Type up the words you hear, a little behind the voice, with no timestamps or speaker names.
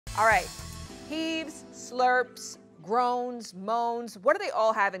All right, heaves, slurps, groans, moans, what do they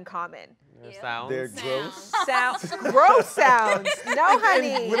all have in common? Sounds. They're gross. Sounds, gross sounds. No,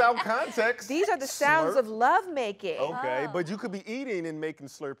 honey. And without context. These are the sounds slurp. of lovemaking. Okay, but you could be eating and making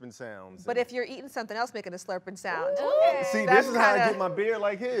slurping sounds. But if you're eating something else, making a slurping sound. See, That's this is how I kinda- get my beer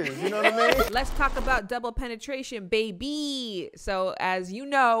like his. You know what I mean? Let's talk about double penetration, baby. So as you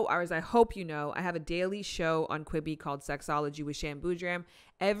know, or as I hope you know, I have a daily show on Quibi called Sexology with Shan Boudram.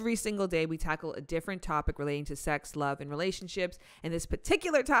 Every single day, we tackle a different topic relating to sex, love, and relationships. And this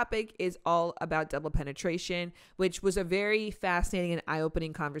particular topic is all about double penetration, which was a very fascinating and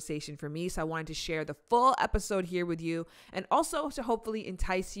eye-opening conversation for me. So I wanted to share the full episode here with you, and also to hopefully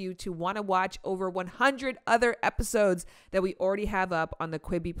entice you to want to watch over 100 other episodes that we already have up on the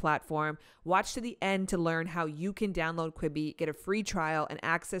Quibi platform. Watch to the end to learn how you can download Quibi, get a free trial, and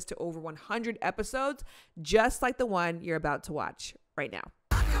access to over 100 episodes, just like the one you're about to watch right now.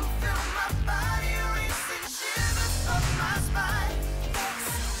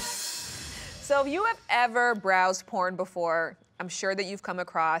 So if you have ever browsed porn before, I'm sure that you've come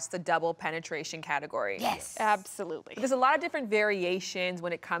across the double penetration category. Yes. Absolutely. There's a lot of different variations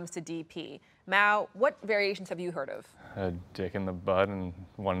when it comes to DP. Mao, what variations have you heard of? A dick in the butt and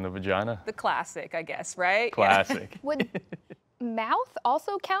one in the vagina. The classic, I guess, right? Classic. Would mouth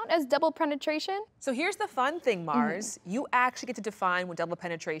also count as double penetration? So here's the fun thing, Mars. You actually get to define what double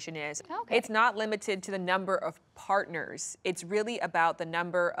penetration is. Okay. It's not limited to the number of partners. It's really about the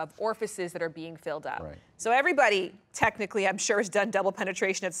number of orifices that are being filled up. Right. So everybody, technically, I'm sure, has done double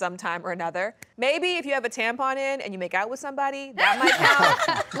penetration at some time or another. Maybe if you have a tampon in and you make out with somebody, that might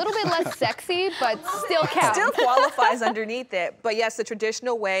count. A little bit less sexy, but still counts. Still qualifies underneath it. But yes, the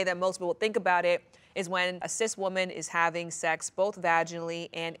traditional way that most people think about it is when a cis woman is having sex both vaginally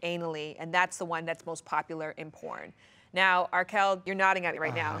and anally, and that's the one that's most popular in porn. Now, Arkel, you're nodding at me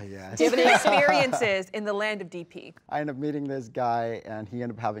right now. Yes. Do you have any experiences in the land of DP? I ended up meeting this guy, and he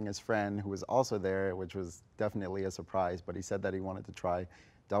ended up having his friend who was also there, which was definitely a surprise, but he said that he wanted to try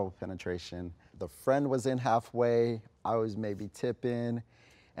double penetration. The friend was in halfway, I was maybe tipping,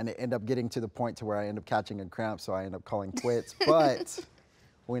 and it ended up getting to the point to where I ended up catching a cramp, so I ended up calling quits, but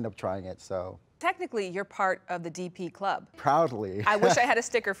we ended up trying it, so. Technically, you're part of the DP club. Proudly. I wish I had a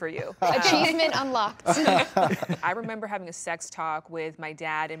sticker for you. Achievement unlocked. I remember having a sex talk with my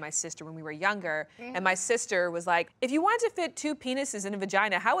dad and my sister when we were younger, and my sister was like, if you wanted to fit 2 penises in a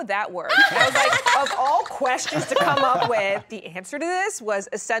vagina, how would that work? And I was like, of all questions to come up with, the answer to this was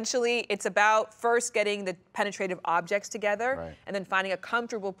essentially, it's about first getting the penetrative objects together, Right. and then finding a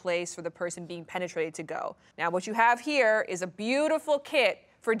comfortable place for the person being penetrated to go. Now, what you have here is a beautiful kit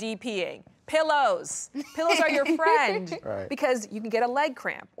for DPing. Pillows. Pillows are your friend Right. because you can get a leg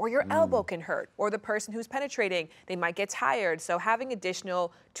cramp, or your elbow can hurt, or the person who's penetrating, they might get tired. So having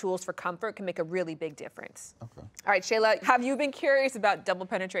additional tools for comfort can make a really big difference. Okay. All right, Shayla, have you been curious about double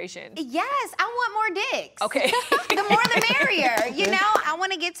penetration? Yes, I want more dicks. Okay. The more the merrier. You know, I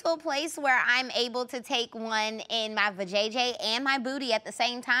want to get to a place where I'm able to take one in my vajayjay and my booty at the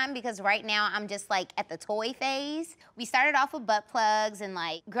same time, because right now I'm just like at the toy phase. We started off with butt plugs and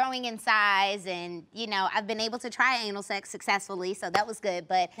like growing in size, and you know, I've been able to try anal sex successfully, so that was good.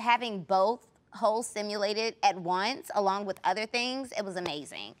 But having both holes stimulated at once, along with other things, it was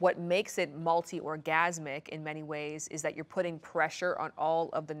amazing. What makes it multi-orgasmic in many ways is that you're putting pressure on all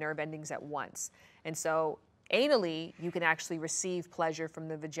of the nerve endings at once. And so anally, you can actually receive pleasure from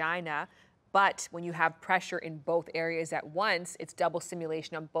the vagina, but when you have pressure in both areas at once, it's double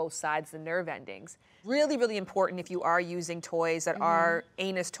stimulation on both sides of the nerve endings. Really, really important if you are using toys that are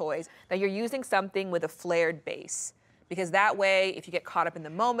anus toys, that you're using something with a flared base. Because that way, if you get caught up in the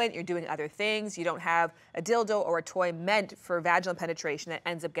moment, you're doing other things, you don't have a dildo or a toy meant for vaginal penetration that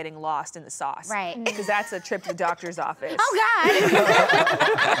ends up getting lost in the sauce. Right. Because that's a trip to the doctor's office. Oh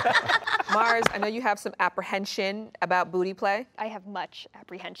God. Mars, I know you have some apprehension about booty play. I have much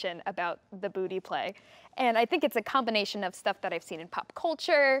apprehension about the booty play. And I think it's a combination of stuff that I've seen in pop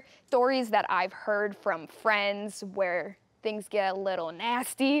culture, stories that I've heard from friends where things get a little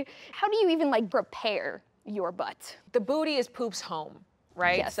nasty. How do you even like prepare your butt? The booty is poop's home,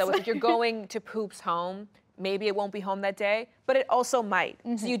 right? Yes. So if you're going to poop's home, maybe it won't be home that day, but it also might.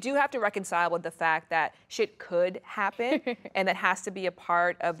 So you do have to reconcile with the fact that shit could happen and that has to be a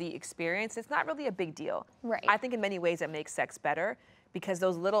part of the experience. It's not really a big deal. Right. I think in many ways that makes sex better, because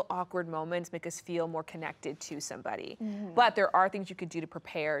those little awkward moments make us feel more connected to somebody. But there are things you could do to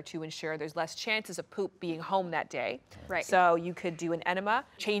prepare to ensure there's less chances of poop being home that day. Right. So you could do an enema,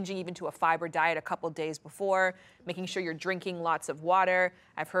 changing even to a fiber diet a couple days before, making sure you're drinking lots of water.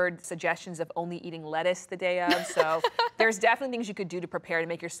 I've heard suggestions of only eating lettuce the day of. So there's definitely things you could do to prepare to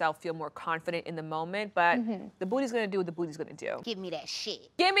make yourself feel more confident in the moment. But the booty's gonna do what the booty's gonna do. Give me that shit.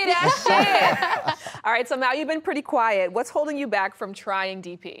 Give me that shit. All right, so now you've been pretty quiet. What's holding you back from trying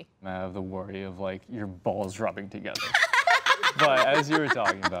DP? I have the worry of like your balls rubbing together. But as you were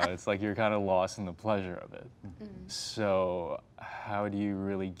talking about, it's like you're kind of lost in the pleasure of it. So how do you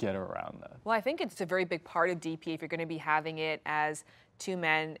really get around that? Well, I think it's a very big part of DP if you're going to be having it as two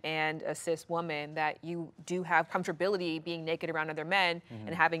men and a cis woman, that you do have comfortability being naked around other men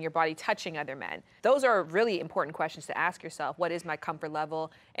and having your body touching other men. Those are really important questions to ask yourself. What is my comfort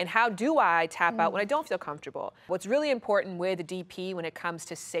level? And how do I tap out when I don't feel comfortable? What's really important with the DP when it comes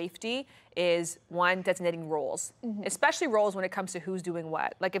to safety is, one, designating roles, especially roles when it comes to who's doing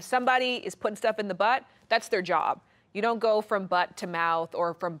what. Like if somebody is putting stuff in the butt, that's their job. You don't go from butt to mouth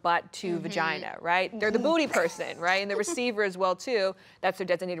or from butt to vagina, right? They're the booty person, right? And the receiver as well too. That's their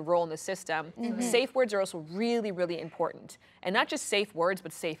designated role in the system. Safe words are also really, really important. And not just safe words,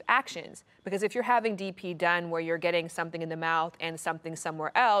 but safe actions. Because if you're having DP done where you're getting something in the mouth and something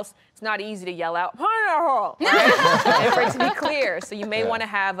somewhere else, it's not easy to yell out, right? And for it to be clear. So you may want to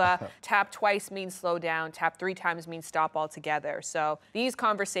have a tap twice means slow down, tap 3 times means stop altogether. So these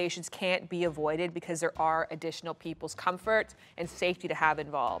conversations can't be avoided because there are additional people's comfort and safety to have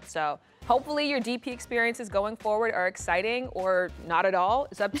involved. So hopefully your DP experiences going forward are exciting or not at all.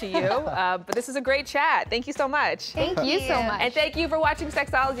 It's up to you. But this is a great chat. Thank you so much. Thank you so much. And thank you for watching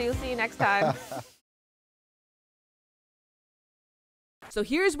Sexology. We'll see you next time. So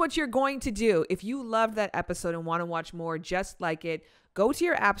here's what you're going to do. If you loved that episode and want to watch more just like it, go to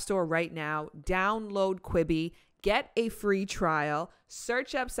your app store right now, download Quibi, get a free trial,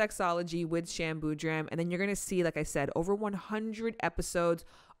 search up Sexology with Shambudram, and then you're going to see, like I said, over 100 episodes,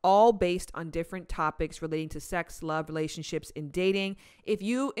 all based on different topics relating to sex, love, relationships, and dating. If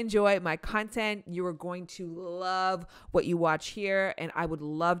you enjoy my content, you are going to love what you watch here, and I would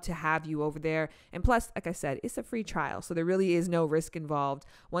love to have you over there. And plus, like I said, it's a free trial, so there really is no risk involved.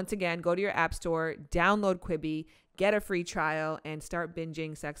 Once again, go to your app store, download Quibi, get a free trial, and start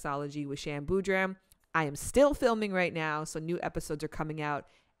binging Sexology with Shambudram. I am still filming right now, so new episodes are coming out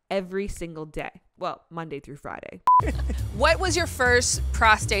every single day. Well, Monday through Friday. What was your first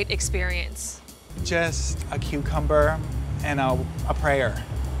prostate experience? Just a cucumber and a prayer.